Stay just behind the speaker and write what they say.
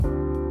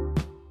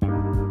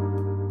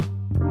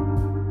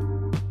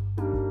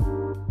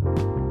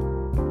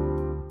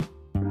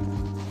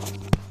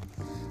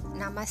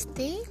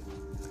Namaste,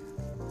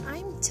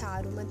 I'm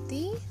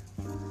Charumati.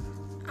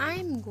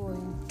 I'm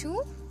going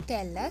to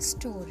tell a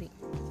story.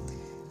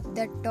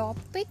 The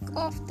topic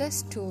of the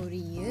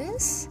story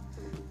is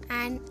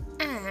An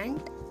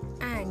Ant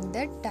and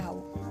the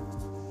Dove.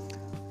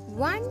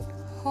 One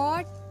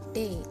hot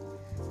day,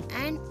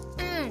 an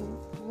ant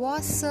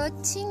was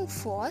searching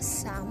for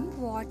some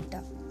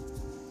water.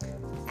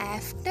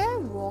 After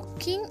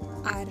walking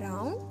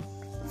around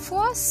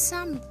for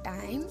some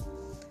time,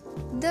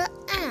 the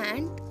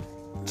ant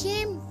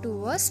came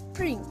to a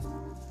spring.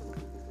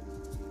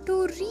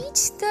 To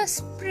reach the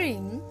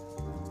spring,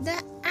 the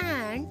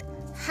ant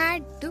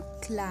had to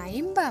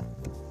climb up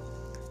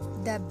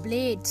the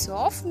blades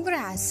of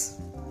grass.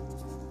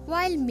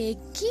 While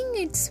making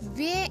its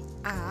way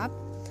up,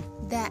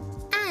 the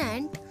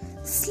ant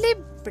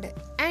slipped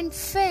and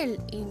fell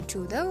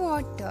into the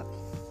water.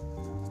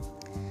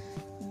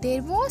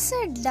 There was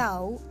a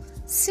dove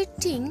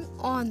sitting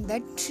on the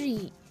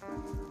tree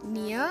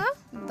near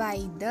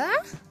by the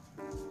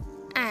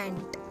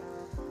ant.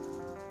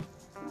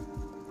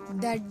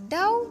 The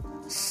dove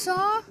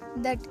saw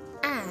that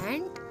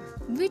ant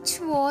which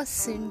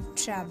was in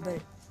trouble.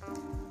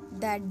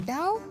 The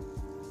dove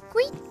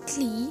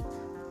quickly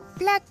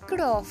plucked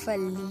off a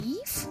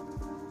leaf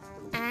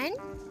and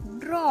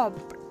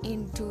dropped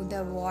into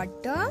the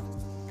water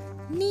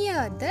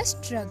near the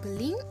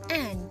struggling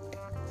ant.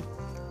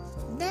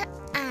 The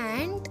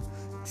ant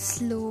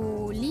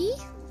slowly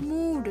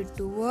moved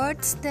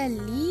towards the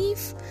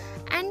leaf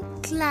and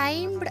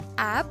climbed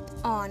up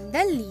on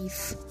the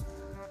leaf.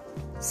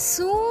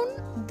 Soon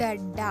the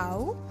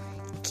dove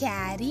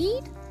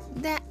carried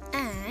the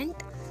ant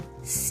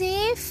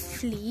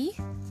safely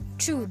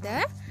to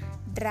the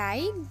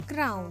dry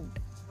ground.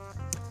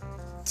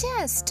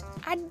 Just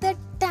at the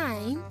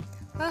time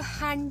a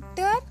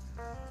hunter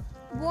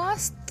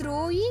was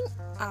throwing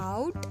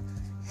out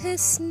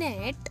his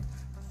net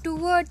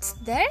towards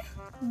the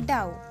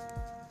dove.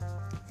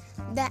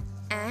 The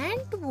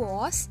ant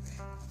was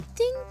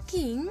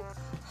thinking,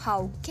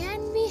 how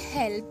can we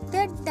help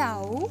the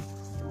dove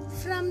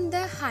from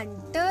the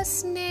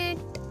hunter's net?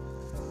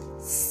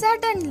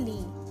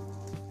 Suddenly,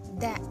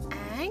 the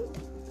ant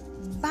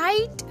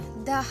bit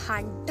the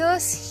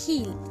hunter's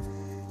heel.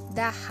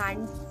 The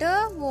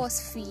hunter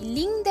was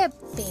feeling the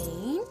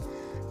pain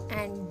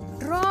and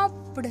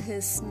dropped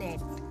his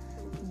net.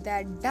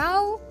 The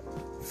dove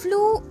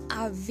flew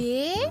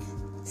away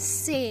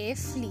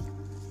safely.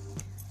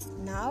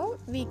 Now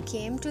we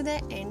came to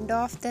the end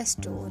of the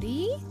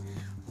story.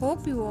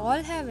 Hope you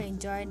all have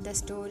enjoyed the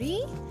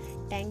story.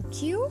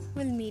 Thank you.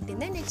 We'll meet in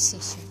the next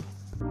session.